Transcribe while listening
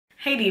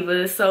Hey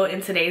divas, so in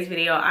today's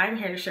video I'm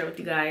here to share with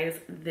you guys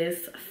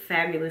this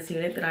fabulous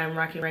unit that I'm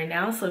rocking right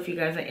now. So if you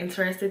guys are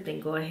interested, then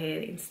go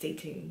ahead and stay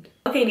tuned.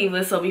 Okay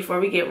divas, so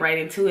before we get right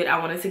into it, I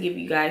wanted to give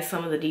you guys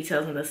some of the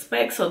details and the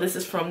specs. So this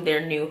is from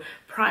their new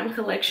Prime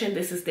collection.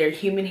 This is their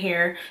human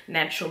hair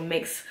natural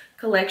mix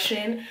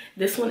collection.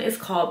 This one is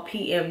called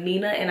PM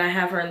Nina, and I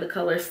have her in the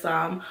color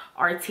Som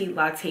RT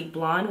Latte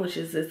Blonde, which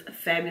is this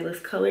fabulous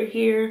color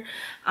here.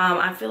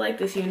 I feel like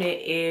this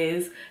unit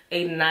is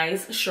a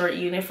nice short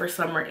unit for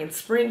summer and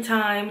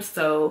springtime.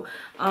 So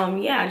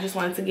yeah, I just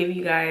wanted to give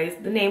you guys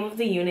the name of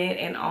the unit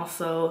and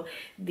also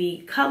the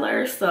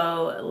color.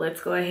 So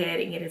let's go ahead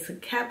and get into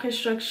cap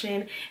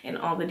construction and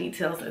all the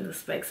details and the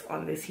specs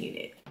on this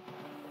unit.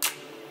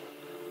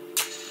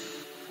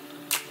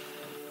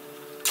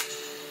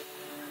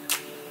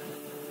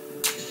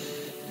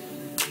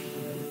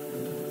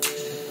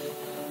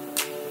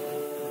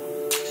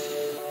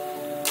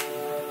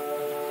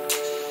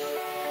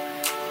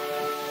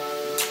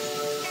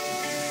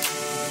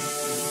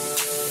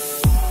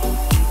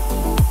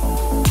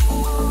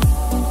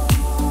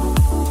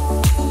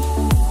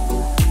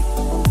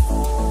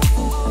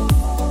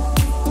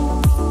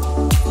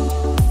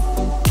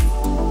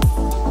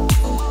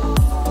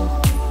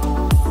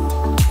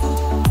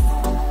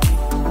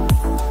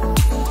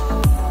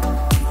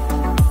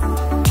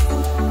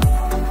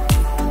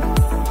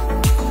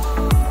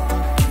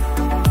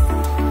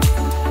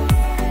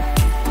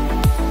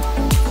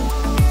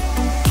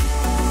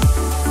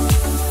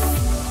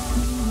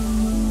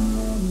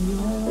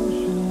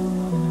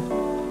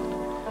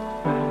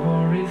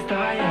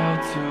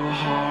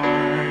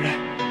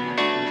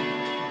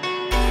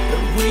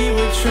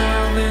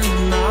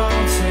 Traveling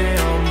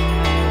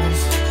mountains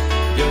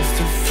just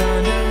to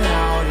find the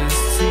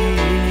loudest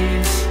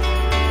seas.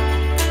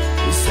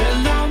 We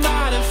set down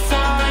by the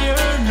fire,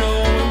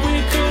 knowing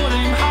we could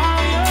aim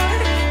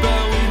higher,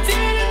 but we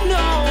didn't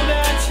know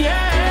that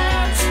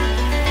yet.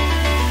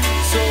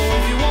 So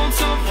if you want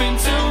something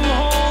to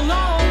hold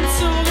on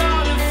to,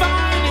 gotta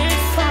find it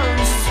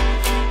first.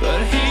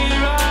 But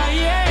here I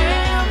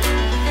am,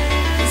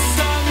 'cause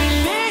I've been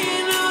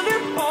laying under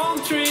palm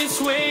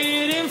trees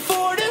waiting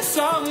for the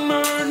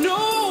summer,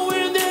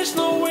 knowing there's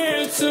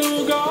nowhere to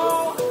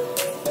go.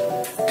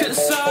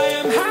 'Cause I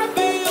am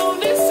happy on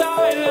this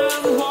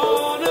island,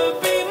 wanna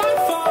be my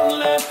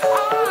farmland.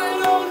 I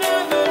don't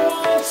ever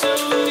want to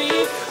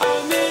leave,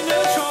 I'm in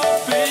a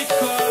tropic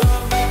club.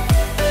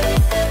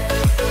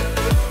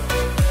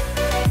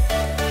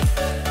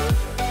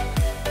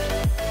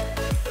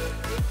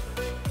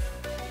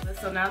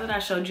 So now that I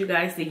showed you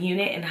guys the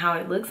unit and how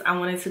it looks, I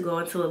wanted to go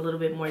into a little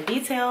bit more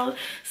detail.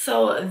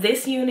 So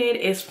this unit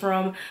is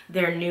from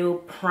their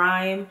new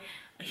Prime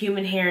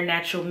human hair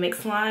natural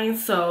mix line.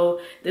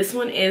 So this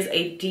one is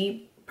a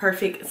deep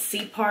perfect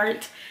C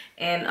part,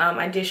 and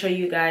I did show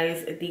you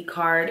guys the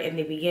card in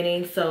the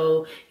beginning,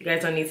 so you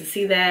guys don't need to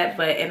see that,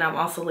 and I'm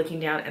also looking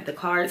down at the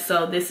card.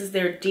 So this is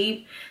their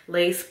deep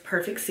lace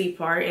perfect C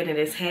part, and it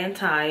is hand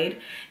tied,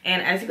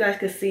 and as you guys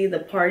can see, the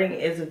parting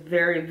is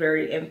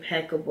very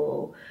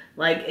impeccable.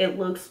 Like, it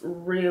looks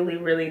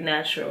really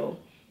natural,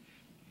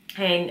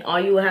 and all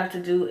you will have to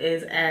do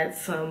is add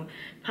some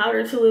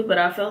powder to it, but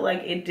I felt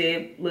like it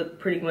did look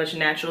pretty much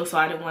natural, so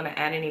I didn't want to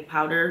add any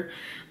powder.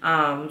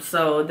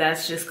 So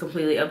that's just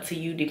completely up to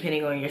you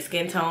depending on your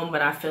skin tone,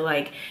 but I feel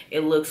like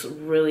it looks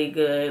really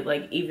good,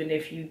 like even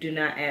if you do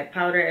not add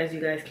powder, as you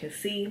guys can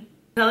see.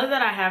 The color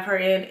that I have her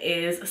in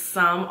is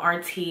Som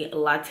RT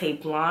Latte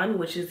Blonde,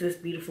 which is this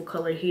beautiful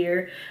color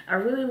here. I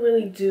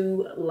really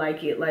do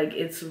like it. Like,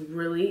 it's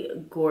really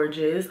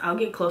gorgeous. I'll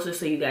get closer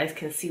so you guys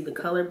can see the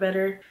color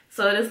better.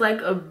 So it is like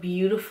a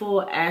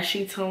beautiful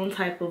ashy tone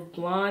type of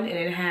blonde, and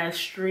it has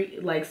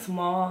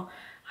small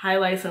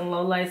highlights and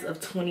lowlights of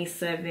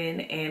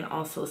 27 and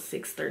also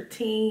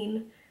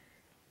 613.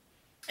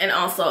 And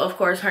also, of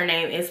course, her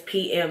name is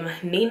PM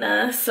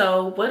Nina.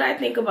 So what I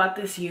think about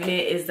this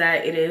unit is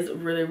that it is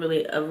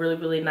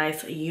really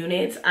nice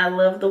unit. I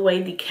love the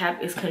way the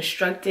cap is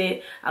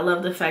constructed. I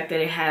love the fact that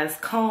it has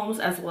combs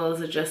as well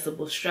as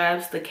adjustable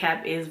straps. The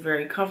cap is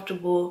very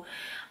comfortable.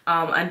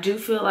 I do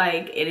feel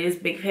like it is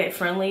big head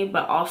friendly,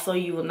 but also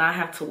you will not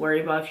have to worry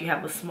about, if you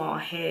have a small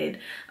head,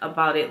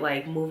 about it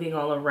like moving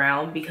all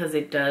around, because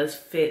it does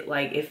fit,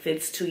 like it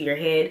fits to your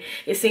head.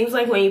 It seems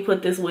like when you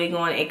put this wig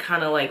on, it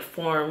kind of like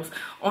forms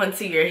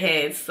onto your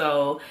head,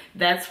 so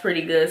that's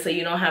pretty good. So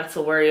you don't have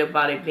to worry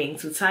about it being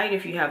too tight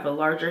if you have a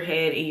larger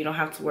head, and you don't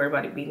have to worry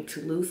about it being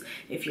too loose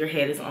if your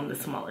head is on the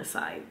smaller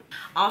side.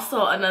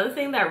 Also, another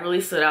thing that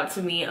really stood out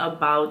to me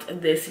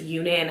about this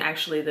unit, and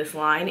actually this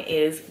line,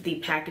 is the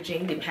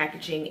packaging. The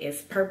packaging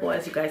is purple,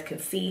 as you guys can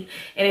see,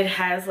 and it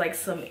has like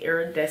some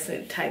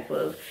iridescent type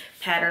of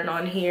pattern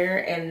on here,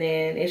 and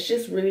then it's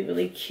just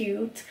really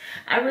cute.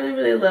 I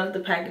really love the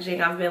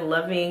packaging. I've been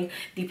loving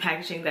the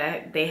packaging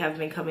that they have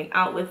been coming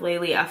out with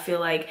lately. I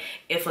feel like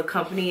if a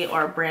company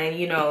or a brand,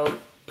 you know,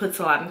 puts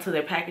a lot into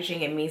their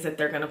packaging, it means that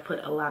they're gonna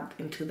put a lot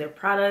into their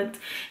product.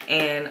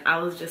 And I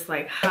was just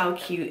like, how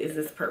cute is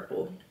this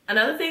purple?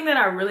 Another thing that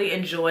I really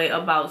enjoy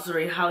about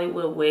Zury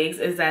Hollywood wigs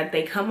is that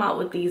they come out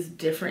with these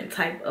different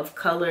type of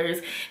colors,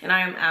 and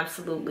I am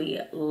absolutely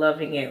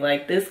loving it.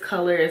 Like, this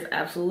color is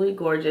absolutely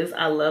gorgeous.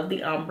 I love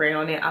the ombre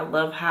on it. I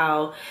love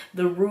how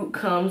the root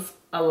comes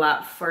a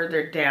lot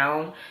further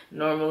down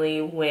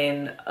normally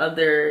when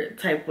other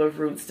type of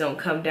roots don't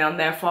come down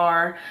that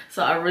far.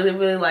 So I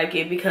really like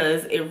it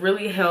because it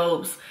really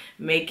helps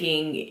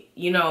making,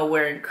 you know,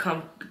 wearing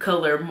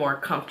color more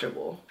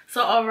comfortable.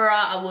 So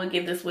overall, I will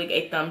give this wig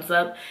a thumbs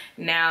up.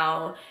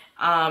 Now,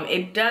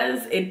 it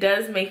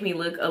does make me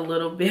look a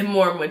little bit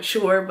more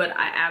mature, but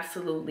I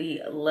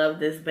absolutely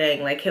love this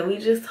bang. Like, can we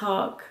just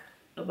talk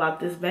about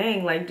this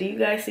bang? Like, do you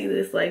guys see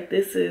this? Like,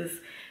 this is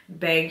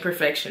bang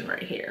perfection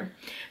right here.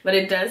 But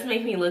it does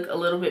make me look a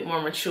little bit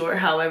more mature.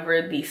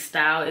 However, the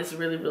style is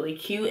really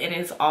cute, and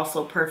it's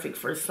also perfect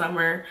for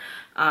summer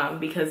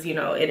because, you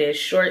know, it is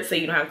short, so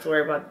you don't have to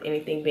worry about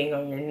anything being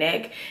on your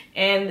neck.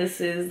 And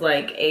this is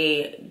like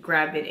a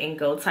grab it and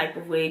go type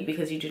of wig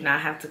because you do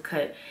not have to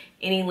cut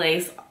any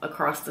lace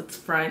across the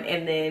front,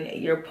 and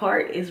then your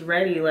part is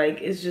ready.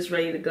 Like, it's just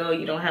ready to go.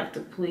 You don't have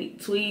to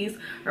tweeze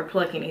or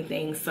pluck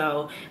anything.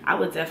 So I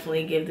would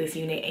definitely give this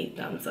unit a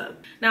thumbs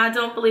up. Now, I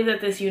don't believe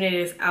that this unit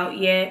is out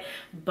yet,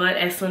 but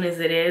as soon as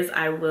it is,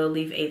 I will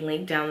leave a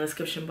link down in the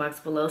description box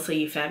below so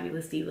you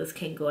fabulous divas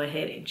can go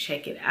ahead and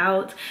check it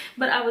out.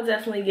 But I would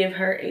definitely give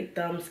her a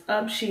thumbs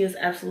up. She is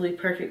absolutely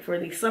perfect for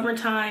the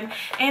summertime,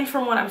 and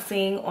from what I'm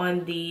seeing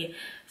on the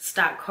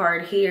stock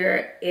card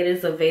here, it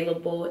is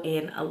available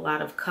in a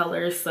lot of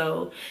colors,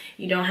 so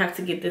you don't have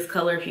to get this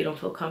color if you don't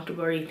feel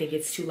comfortable or you think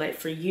it's too light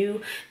for you.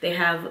 They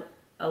have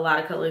a lot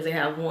of colors. They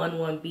have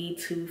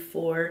 1B, 2,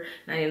 4,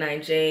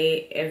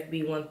 99J,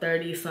 FB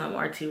 130, some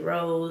RT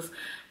Rose,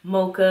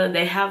 Mocha.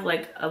 They have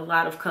like a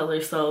lot of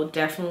colors, so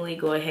definitely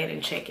go ahead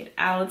and check it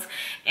out,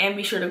 and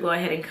be sure to go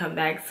ahead and come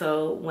back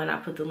so when I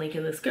put the link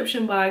in the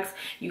description box,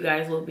 you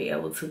guys will be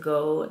able to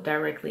go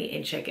directly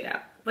and check it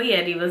out. But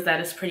yeah, divas,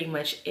 that is pretty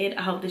much it.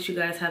 I hope that you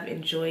guys have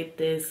enjoyed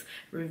this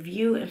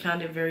review and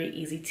found it very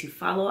easy to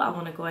follow. I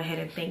want to go ahead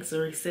and thank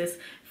Zury Sis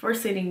for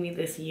sending me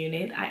this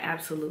unit. I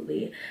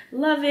absolutely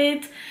love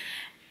it.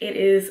 It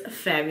is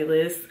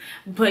fabulous.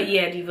 But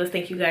yeah, divas,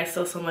 thank you guys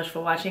so much for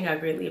watching. I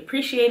greatly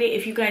appreciate it.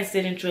 If you guys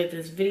did enjoy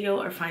this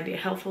video or find it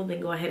helpful, then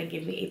go ahead and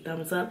give me a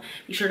thumbs up.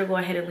 Be sure to go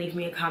ahead and leave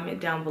me a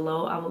comment down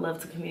below. I would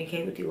love to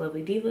communicate with you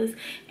lovely divas,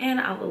 and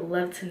I would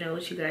love to know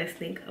what you guys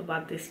think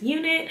about this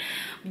unit.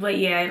 But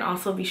yeah, and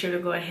also be sure to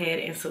go ahead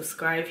and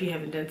subscribe if you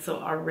haven't done so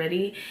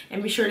already,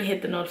 and be sure to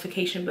hit the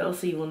notification bell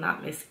so you will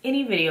not miss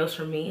any videos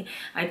from me.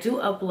 I do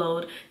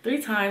upload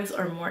 3 times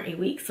or more a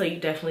week, so you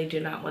definitely do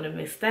not want to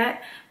miss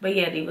that. But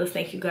yeah, divas,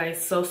 thank you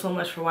guys so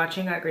much for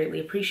watching. I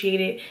greatly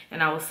appreciate it,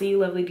 and I will see you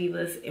lovely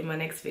divas in my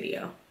next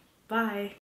video. Bye.